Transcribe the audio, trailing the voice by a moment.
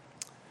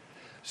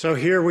So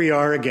here we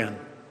are again,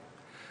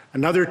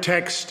 another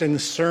text and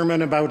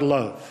sermon about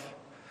love.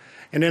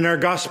 And in our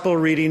gospel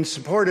reading,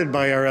 supported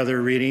by our other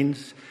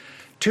readings,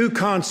 two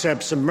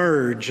concepts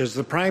emerge as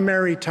the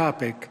primary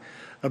topic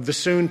of the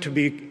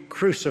soon-to-be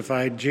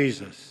crucified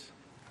Jesus: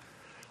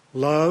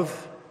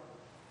 love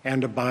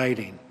and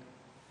abiding.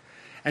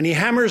 And he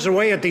hammers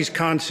away at these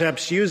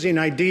concepts using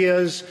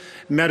ideas,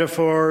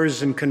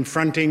 metaphors, and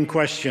confronting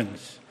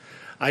questions.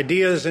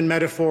 Ideas and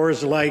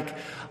metaphors like,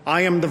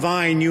 I am the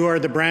vine, you are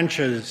the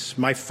branches.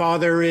 My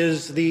Father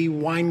is the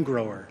wine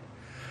grower.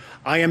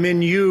 I am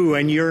in you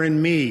and you're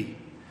in me.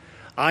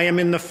 I am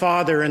in the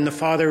Father and the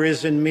Father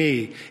is in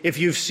me. If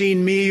you've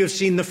seen me, you've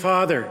seen the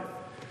Father.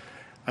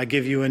 I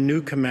give you a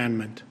new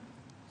commandment.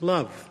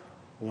 Love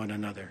one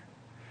another.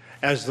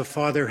 As the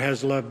Father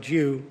has loved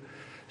you,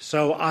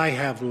 so I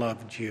have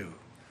loved you.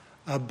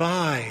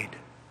 Abide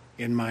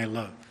in my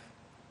love.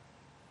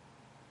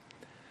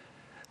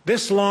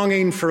 This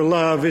longing for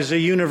love is a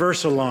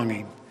universal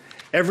longing.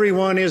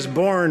 Everyone is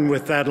born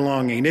with that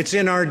longing. It's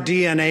in our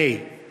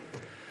DNA.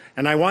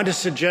 And I want to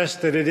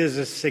suggest that it is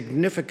a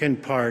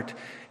significant part,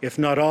 if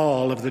not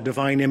all, of the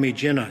divine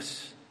image in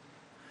us.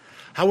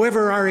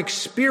 However, our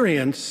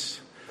experience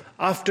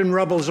often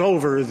rubbles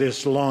over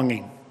this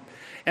longing,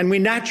 and we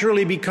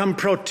naturally become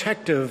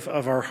protective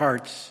of our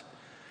hearts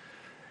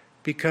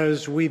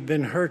because we've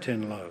been hurt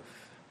in love.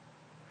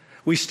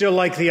 We still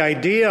like the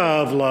idea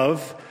of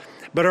love,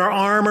 but our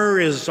armor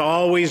is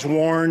always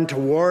worn to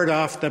ward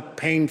off the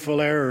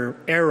painful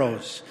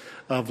arrows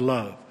of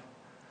love.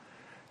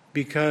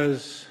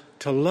 Because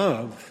to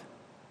love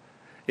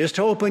is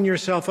to open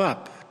yourself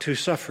up to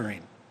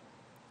suffering.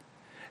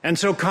 And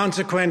so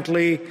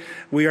consequently,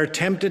 we are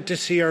tempted to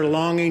see our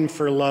longing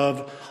for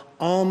love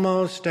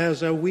almost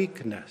as a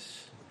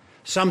weakness,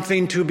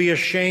 something to be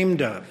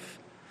ashamed of.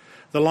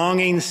 The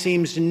longing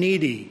seems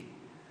needy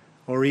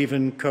or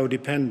even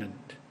codependent.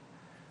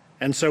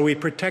 And so we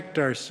protect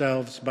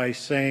ourselves by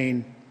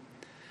saying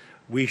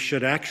we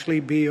should actually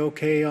be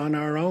okay on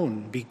our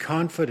own, be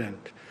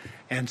confident,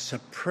 and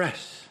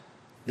suppress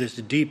this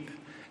deep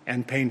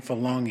and painful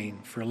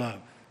longing for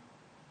love.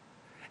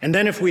 And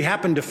then if we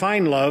happen to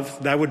find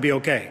love, that would be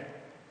okay.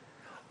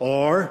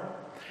 Or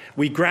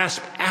we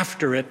grasp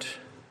after it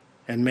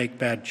and make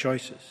bad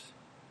choices.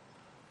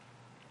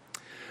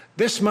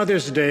 This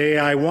Mother's Day,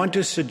 I want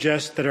to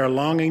suggest that our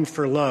longing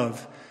for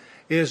love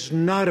is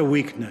not a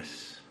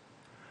weakness.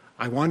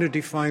 I want to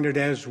define it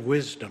as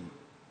wisdom.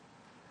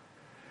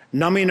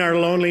 Numbing our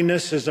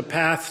loneliness is a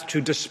path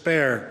to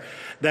despair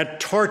that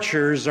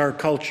tortures our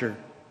culture.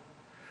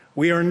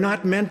 We are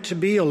not meant to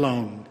be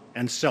alone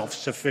and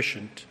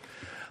self-sufficient,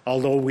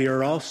 although we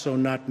are also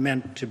not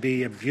meant to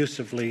be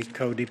abusively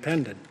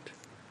codependent.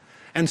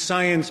 And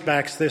science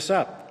backs this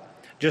up,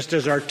 just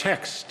as our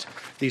text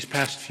these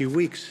past few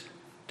weeks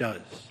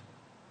does.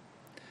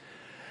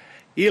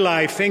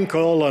 Eli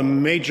Finkel, a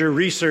major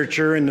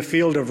researcher in the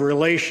field of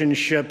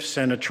relationships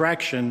and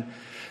attraction,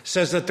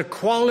 says that the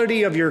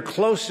quality of your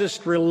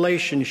closest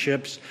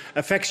relationships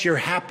affects your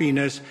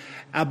happiness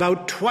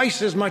about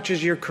twice as much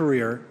as your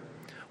career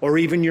or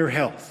even your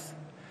health.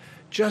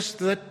 Just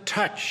the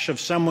touch of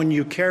someone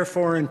you care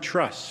for and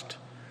trust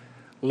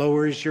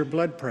lowers your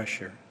blood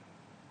pressure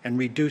and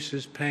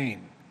reduces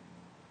pain.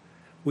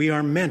 We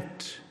are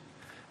meant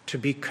to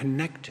be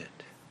connected.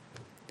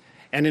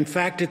 And in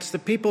fact, it's the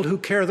people who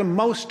care the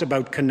most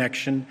about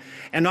connection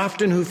and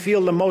often who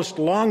feel the most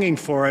longing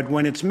for it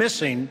when it's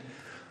missing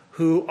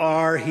who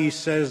are, he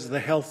says, the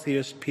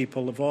healthiest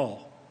people of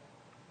all.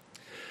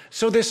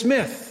 So this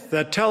myth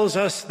that tells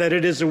us that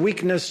it is a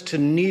weakness to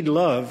need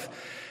love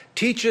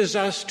teaches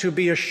us to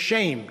be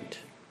ashamed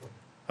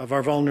of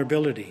our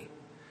vulnerability.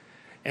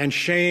 And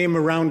shame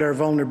around our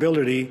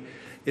vulnerability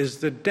is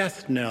the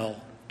death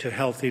knell to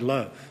healthy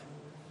love.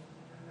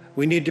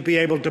 We need to be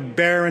able to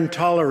bear and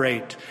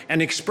tolerate and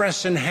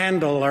express and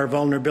handle our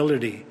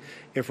vulnerability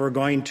if we're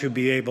going to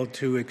be able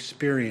to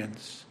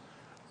experience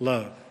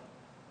love.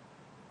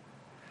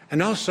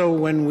 And also,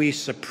 when we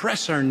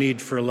suppress our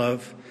need for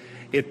love,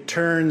 it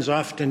turns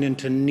often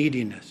into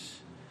neediness.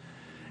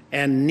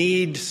 And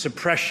need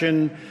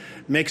suppression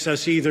makes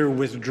us either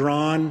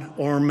withdrawn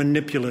or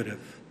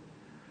manipulative.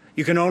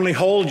 You can only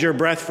hold your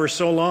breath for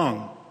so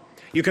long.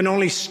 You can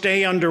only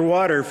stay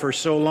underwater for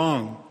so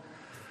long.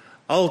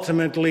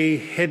 Ultimately,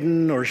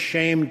 hidden or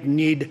shamed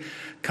need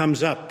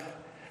comes up,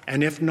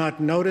 and if not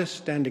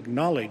noticed and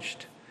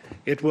acknowledged,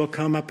 it will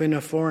come up in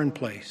a foreign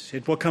place.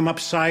 It will come up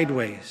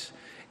sideways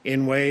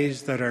in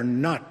ways that are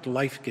not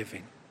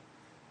life-giving.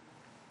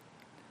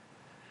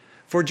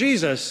 For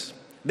Jesus,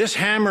 this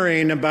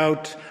hammering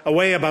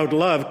away about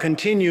love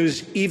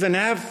continues even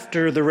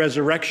after the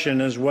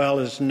resurrection as well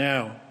as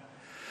now.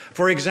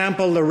 For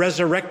example, the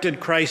resurrected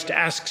Christ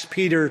asks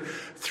Peter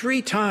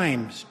 3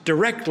 times,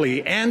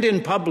 directly and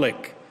in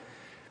public,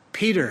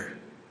 Peter,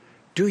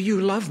 do you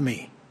love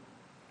me?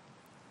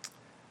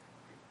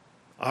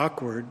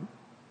 Awkward,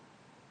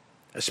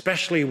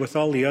 especially with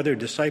all the other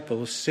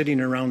disciples sitting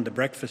around the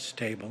breakfast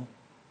table.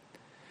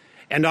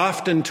 And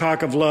often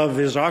talk of love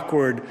is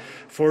awkward,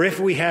 for if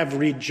we have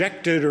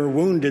rejected or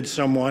wounded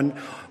someone,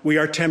 we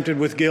are tempted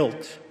with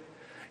guilt.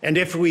 And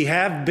if we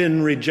have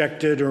been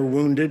rejected or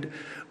wounded,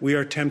 we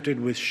are tempted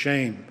with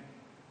shame.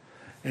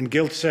 And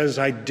guilt says,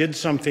 I did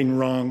something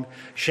wrong.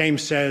 Shame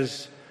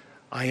says,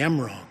 I am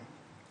wrong.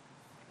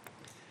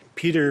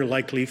 Peter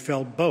likely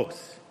felt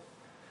both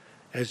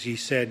as he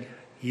said,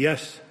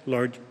 yes,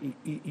 Lord,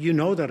 you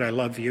know that I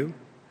love you.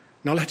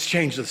 Now let's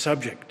change the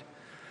subject.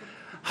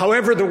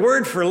 However, the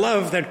word for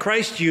love that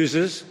Christ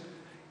uses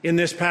in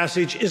this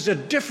passage is a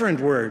different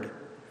word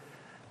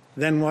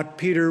than what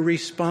Peter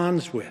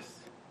responds with.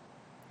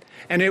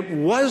 And it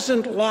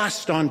wasn't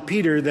lost on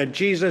Peter that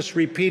Jesus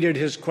repeated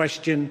his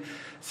question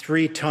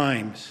 3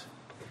 times,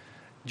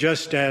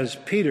 just as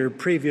Peter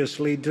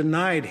previously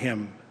denied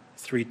him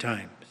 3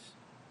 times.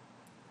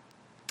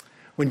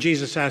 When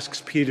Jesus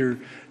asks Peter,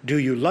 do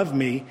you love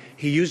me?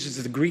 He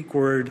uses the Greek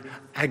word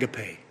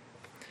agape,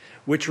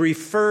 which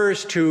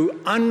refers to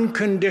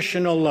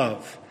unconditional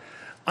love.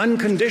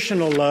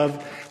 Unconditional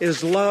love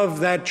is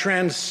love that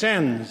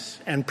transcends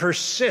and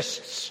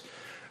persists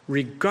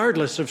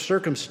regardless of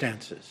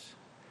circumstances.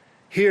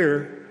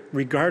 Here,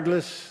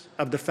 regardless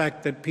of the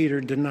fact that Peter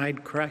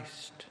denied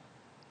Christ.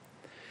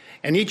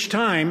 And each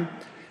time,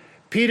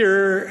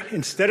 Peter,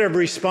 instead of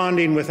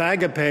responding with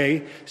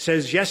agape,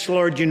 says, yes,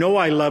 Lord, you know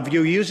I love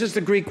you, uses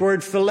the Greek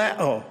word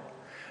phileo,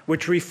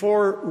 which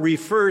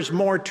refers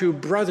more to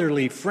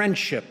brotherly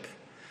friendship,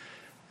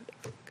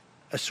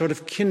 a sort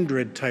of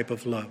kindred type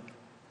of love.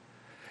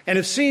 And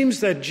it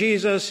seems that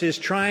Jesus is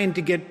trying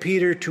to get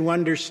Peter to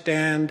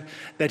understand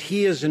that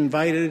he is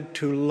invited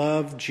to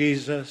love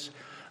Jesus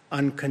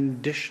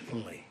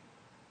unconditionally,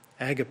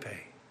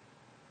 agape.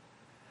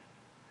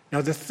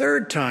 Now, the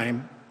 3rd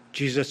time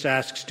Jesus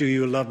asks, do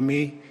you love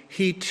me?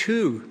 He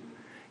too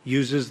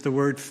uses the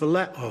word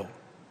phileo,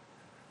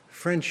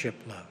 friendship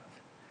love.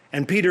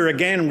 And Peter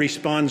again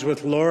responds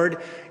with,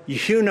 Lord,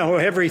 you know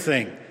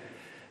everything.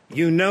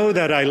 You know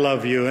that I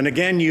love you. And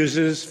again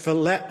uses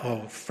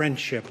phileo,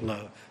 friendship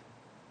love.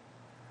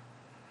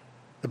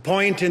 The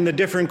point in the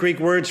different Greek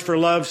words for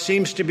love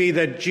seems to be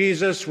that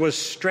Jesus was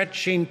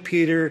stretching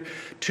Peter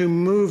to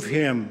move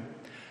him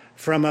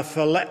from a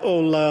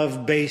phileo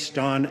love based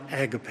on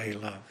agape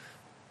love.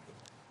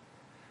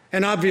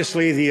 And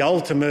obviously the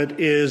ultimate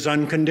is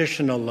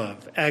unconditional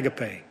love,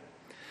 agape.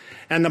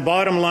 And the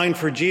bottom line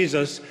for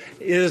Jesus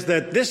is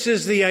that this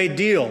is the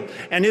ideal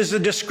and is a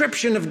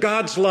description of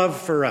God's love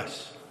for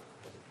us.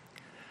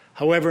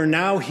 However,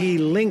 now he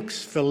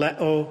links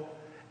phileo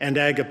and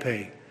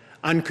agape,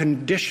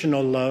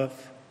 unconditional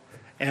love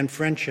and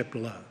friendship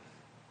love,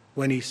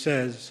 when he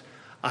says,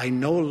 I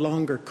no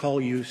longer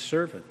call you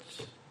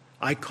servants,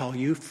 I call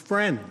you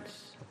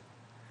friends.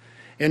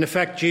 In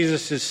effect,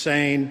 Jesus is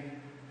saying,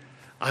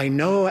 I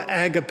know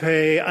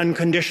agape,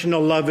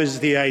 unconditional love is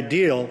the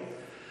ideal,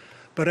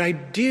 but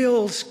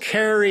ideals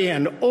carry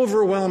an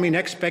overwhelming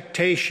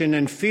expectation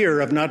and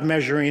fear of not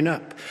measuring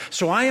up.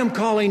 So I am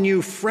calling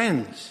you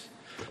friends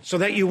so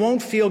that you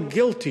won't feel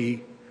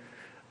guilty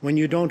when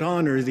you don't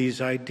honor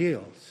these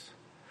ideals.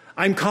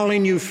 I'm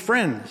calling you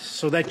friends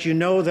so that you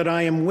know that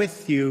I am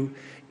with you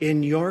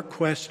in your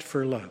quest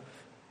for love.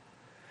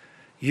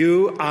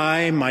 You,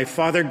 I, my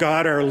Father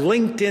God, are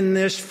linked in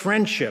this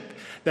friendship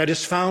that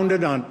is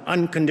founded on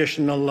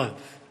unconditional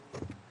love.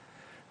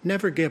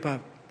 Never give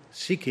up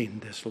seeking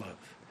this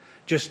love,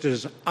 just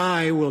as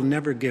I will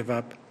never give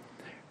up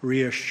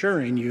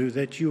reassuring you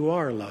that you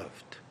are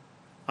loved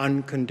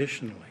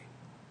unconditionally.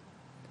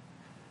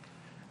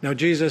 Now,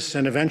 Jesus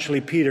and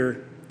eventually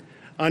Peter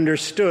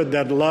understood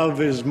that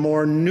love is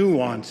more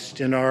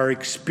nuanced in our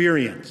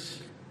experience,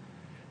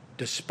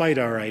 despite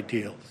our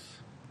ideals.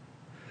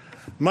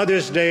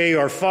 Mother's Day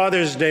or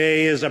Father's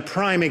Day is a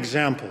prime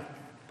example.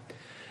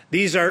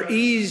 These are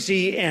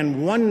easy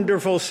and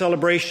wonderful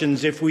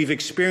celebrations if we've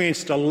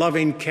experienced a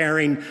loving,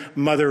 caring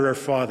mother or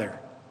father.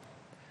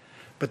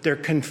 But they're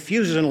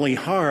confusingly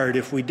hard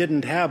if we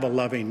didn't have a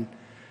loving,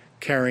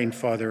 caring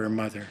father or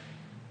mother.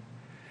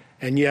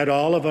 And yet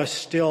all of us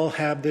still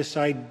have this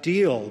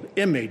ideal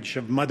image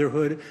of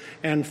motherhood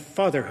and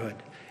fatherhood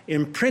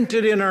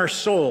imprinted in our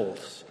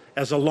souls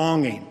as a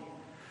longing.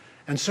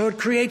 And so it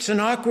creates an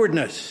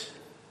awkwardness,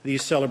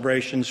 these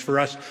celebrations for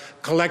us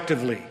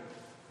collectively,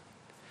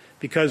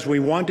 because we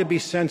want to be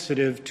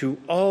sensitive to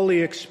all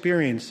the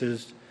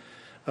experiences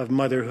of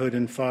motherhood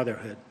and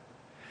fatherhood.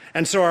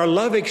 And so our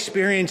love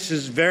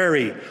experiences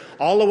vary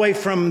all the way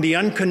from the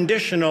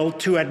unconditional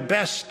to, at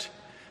best,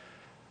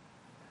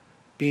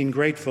 being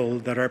grateful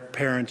that our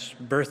parents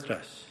birthed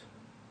us,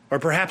 or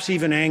perhaps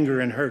even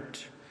anger and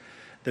hurt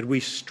that we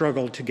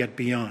struggle to get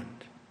beyond.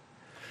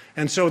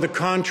 And so the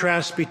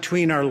contrast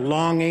between our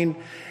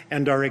longing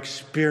and our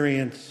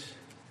experience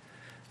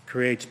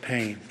creates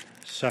pain,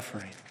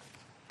 suffering.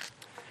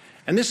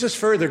 And this is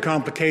further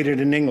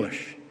complicated in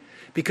English,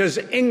 because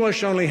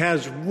English only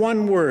has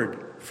one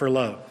word for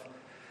love,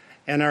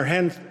 and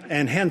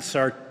hence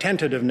our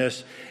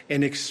tentativeness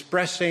in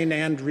expressing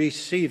and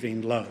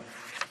receiving love.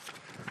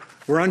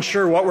 We're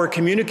unsure what we're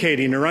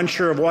communicating or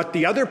unsure of what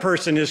the other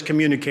person is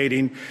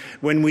communicating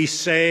when we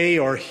say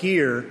or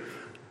hear,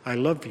 "I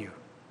love you."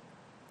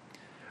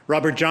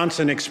 Robert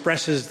Johnson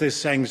expresses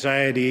this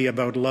anxiety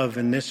about love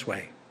in this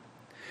way.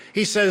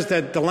 He says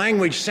that the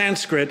language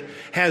Sanskrit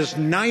has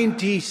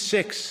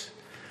 96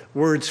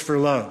 words for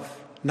love.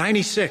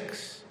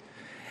 96.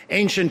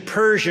 Ancient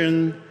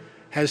Persian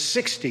has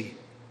 60.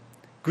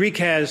 Greek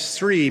has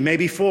 3,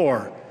 maybe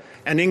 4,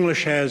 and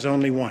English has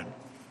only 1.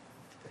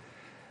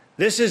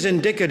 This is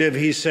indicative,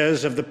 he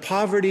says, of the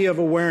poverty of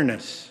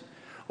awareness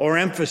or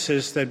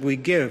emphasis that we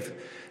give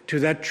to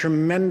that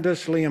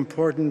tremendously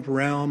important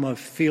realm of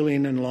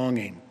feeling and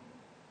longing.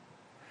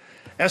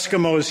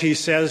 Eskimos, he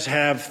says,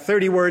 have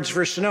 30 words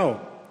for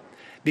snow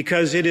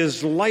because it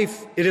is a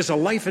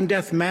life and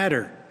death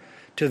matter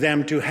to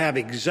them to have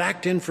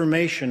exact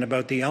information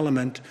about the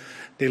element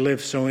they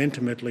live so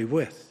intimately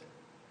with.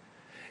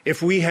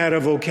 If we had a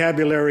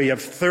vocabulary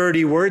of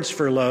 30 words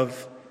for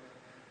love,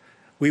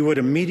 we would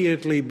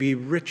immediately be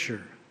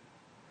richer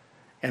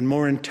and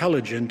more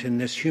intelligent in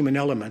this human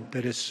element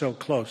that is so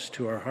close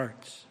to our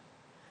hearts.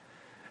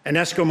 An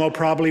Eskimo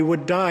probably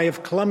would die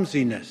of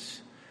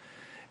clumsiness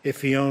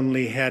if he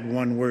only had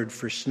 1 word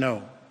for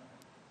snow.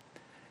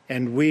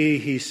 And we,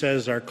 he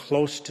says, are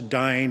close to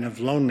dying of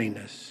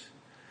loneliness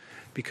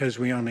because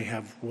we only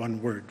have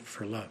 1 word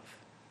for love.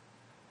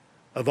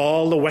 Of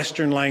all the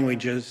Western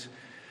languages,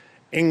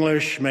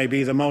 English may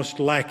be the most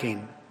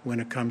lacking when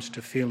it comes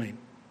to feeling.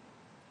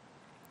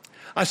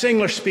 Us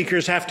English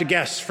speakers have to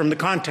guess from the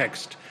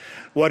context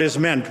what is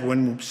meant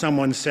when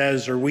someone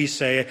says or we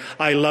say,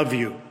 "I love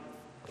you."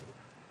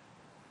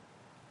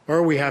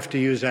 Or we have to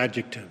use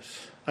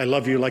adjectives. I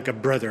love you like a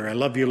brother. I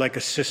love you like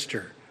a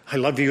sister. I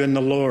love you in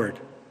the Lord.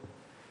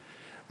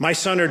 My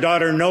son or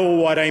daughter know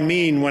what I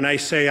mean when I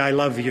say I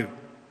love you.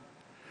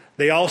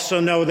 They also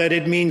know that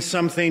it means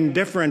something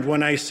different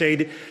when I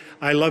say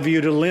I love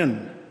you to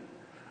Lynn,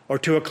 or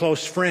to a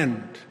close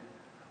friend,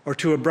 or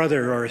to a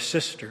brother or a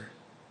sister.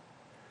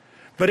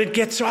 But it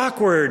gets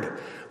awkward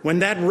when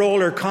that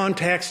role or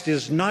context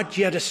is not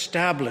yet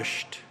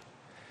established.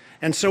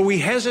 And so we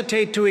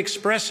hesitate to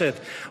express it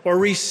or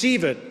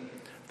receive it,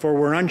 for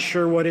we're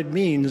unsure what it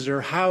means or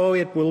how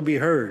it will be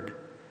heard.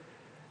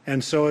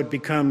 And so it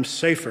becomes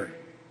safer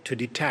to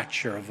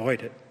detach or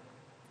avoid it.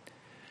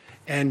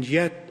 And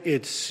yet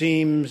it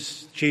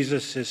seems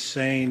Jesus is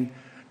saying,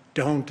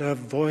 don't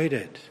avoid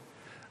it.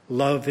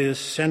 Love is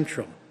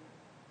central.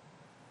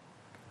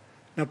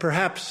 Now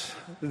perhaps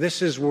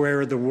this is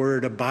where the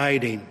word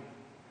abiding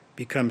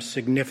becomes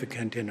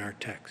significant in our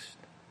text.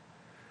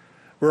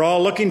 We're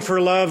all looking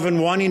for love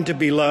and wanting to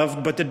be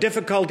loved, but the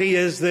difficulty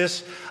is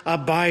this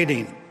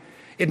abiding.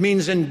 It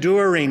means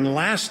enduring,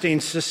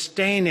 lasting,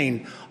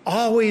 sustaining,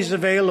 always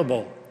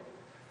available.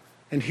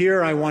 And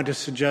here I want to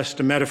suggest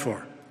a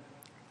metaphor.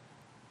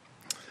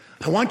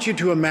 I want you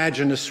to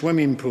imagine a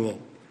swimming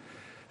pool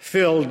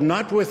filled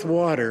not with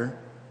water,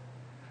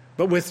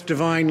 but with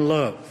divine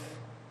love.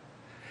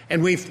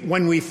 And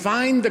when we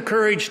find the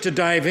courage to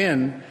dive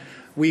in,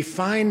 we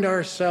find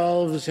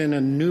ourselves in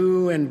a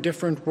new and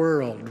different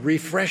world,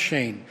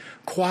 refreshing,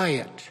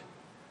 quiet,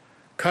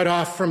 cut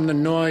off from the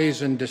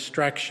noise and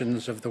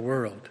distractions of the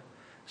world,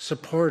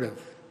 supportive,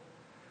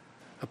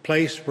 a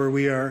place where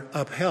we are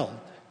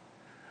upheld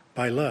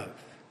by love.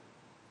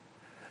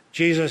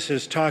 Jesus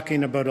is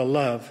talking about a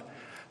love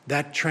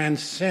that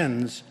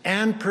transcends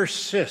and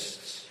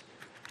persists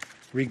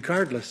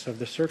regardless of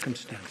the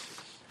circumstances.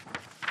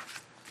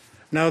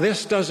 Now,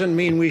 this doesn't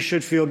mean we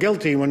should feel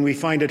guilty when we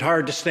find it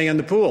hard to stay in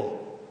the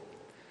pool.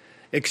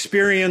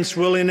 Experience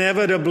will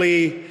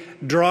inevitably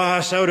draw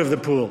us out of the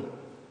pool.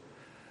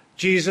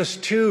 Jesus,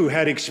 too,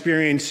 had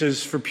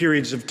experiences for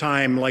periods of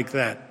time like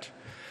that,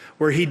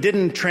 where he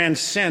didn't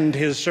transcend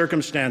his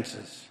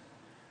circumstances.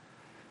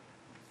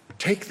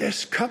 "Take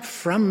this cup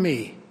from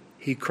me,"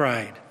 he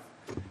cried.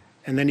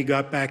 And then he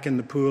got back in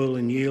the pool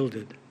and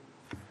yielded.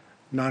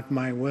 "Not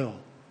my will,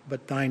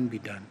 but thine be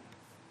done."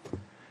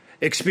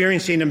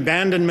 Experiencing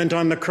abandonment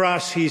on the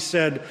cross, he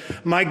said,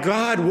 "My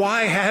God,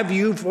 why have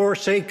you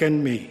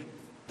forsaken me?"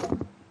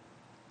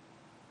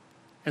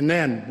 And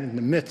then, in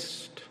the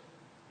midst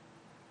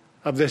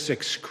of this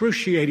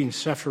excruciating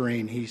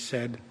suffering, he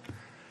said,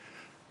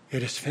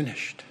 "It is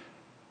finished.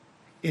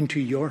 Into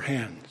your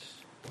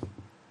hands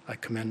I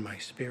commend my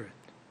spirit."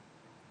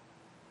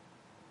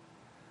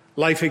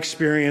 Life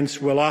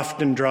experience will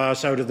often draw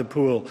us out of the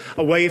pool,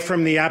 away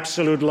from the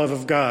absolute love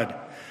of God.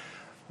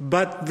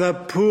 But the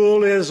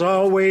pool is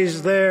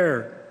always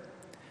there.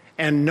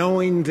 And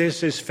knowing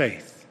this is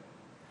faith.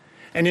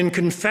 And in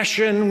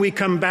confession, we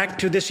come back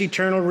to this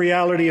eternal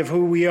reality of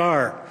who we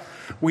are.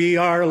 We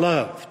are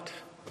loved.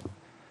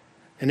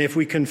 And if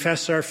we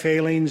confess our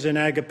failings in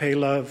agape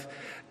love,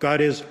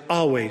 God is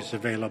always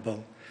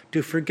available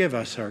to forgive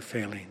us our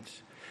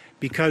failings,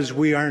 because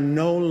we are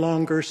no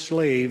longer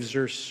slaves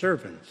or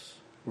servants.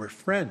 We're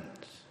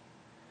friends.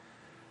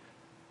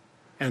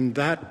 And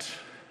that,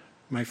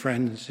 my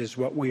friends, is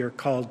what we are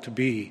called to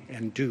be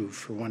and do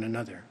for one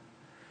another.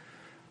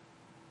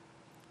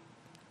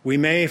 We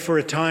may for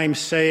a time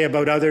say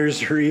about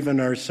others or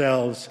even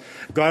ourselves,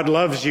 God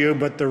loves you,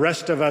 but the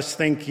rest of us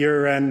think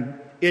you're an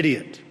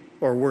idiot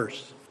or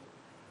worse.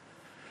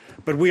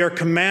 But we are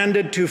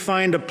commanded to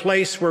find a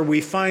place where we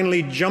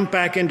finally jump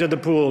back into the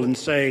pool and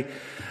say,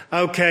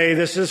 okay,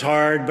 this is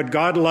hard, but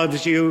God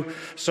loves you,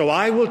 so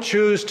I will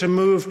choose to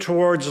move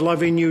towards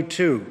loving you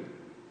too.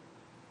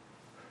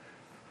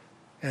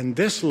 And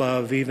this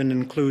love even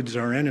includes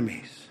our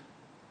enemies.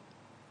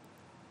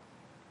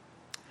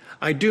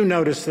 I do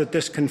notice that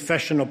this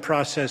confessional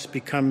process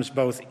becomes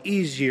both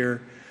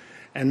easier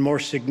and more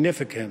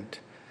significant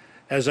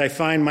as I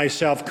find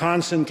myself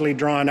constantly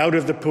drawn out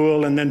of the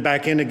pool and then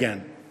back in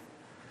again.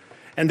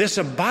 And this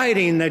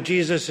abiding that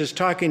Jesus is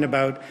talking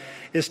about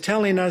is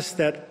telling us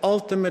that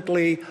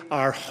ultimately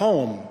our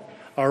home,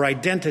 our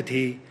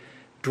identity,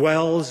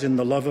 dwells in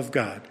the love of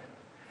God,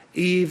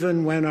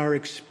 even when our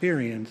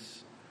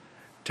experience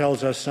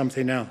tells us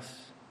something else.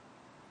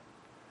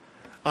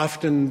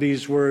 Often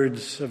these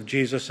words of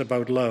Jesus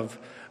about love,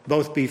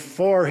 both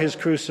before his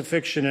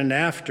crucifixion and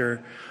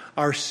after,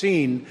 are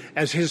seen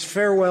as his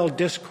farewell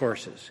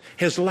discourses,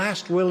 his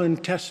last will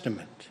and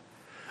testament.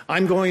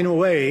 I'm going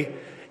away,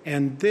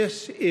 and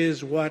this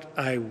is what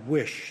I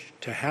wish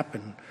to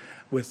happen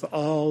with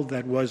all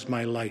that was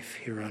my life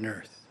here on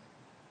earth.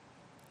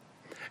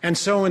 And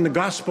so in the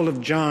Gospel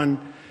of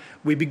John,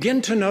 we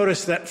begin to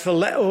notice that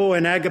phileo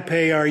and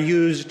agape are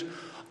used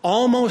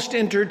almost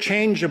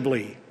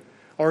interchangeably,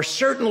 or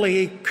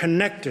certainly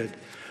connected.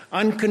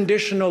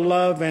 Unconditional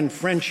love and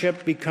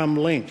friendship become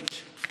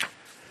linked.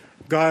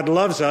 God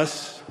loves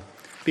us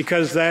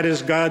because that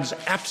is God's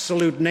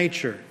absolute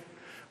nature.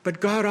 But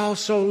God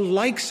also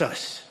likes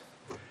us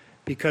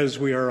because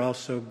we are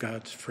also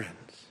God's friends.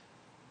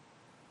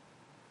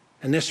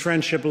 And this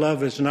friendship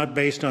love is not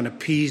based on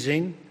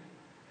appeasing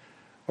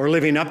or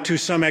living up to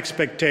some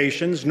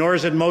expectations, nor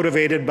is it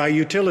motivated by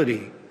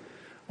utility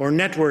or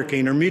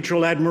networking or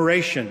mutual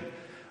admiration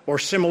or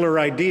similar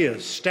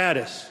ideas,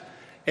 status,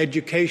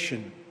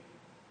 education,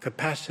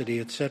 capacity,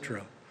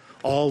 etc.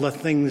 All the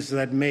things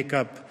that make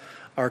up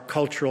our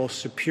cultural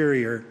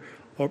superiority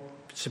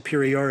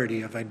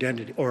of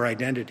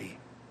identity.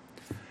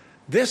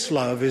 This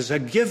love is a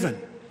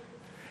given,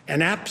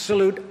 an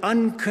absolute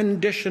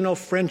unconditional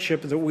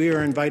friendship that we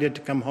are invited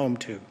to come home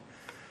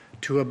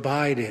to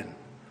abide in,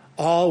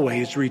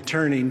 always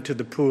returning to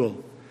the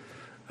pool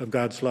of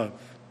God's love.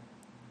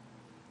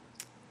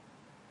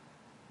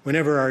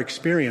 Whenever our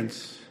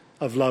experience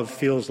of love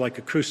feels like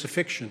a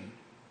crucifixion,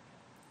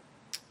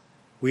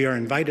 we are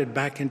invited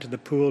back into the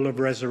pool of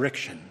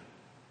resurrection,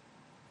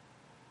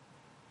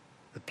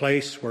 the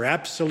place where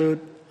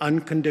absolute,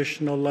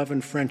 unconditional love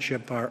and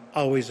friendship are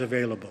always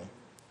available.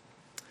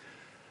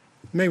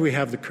 May we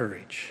have the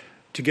courage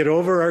to get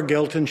over our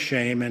guilt and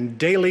shame and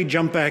daily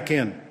jump back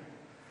in.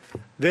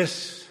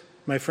 This,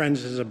 my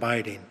friends, is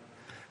abiding.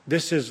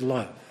 This is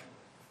love.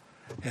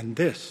 And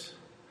this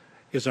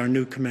is our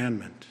new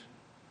commandment.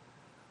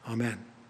 Amen.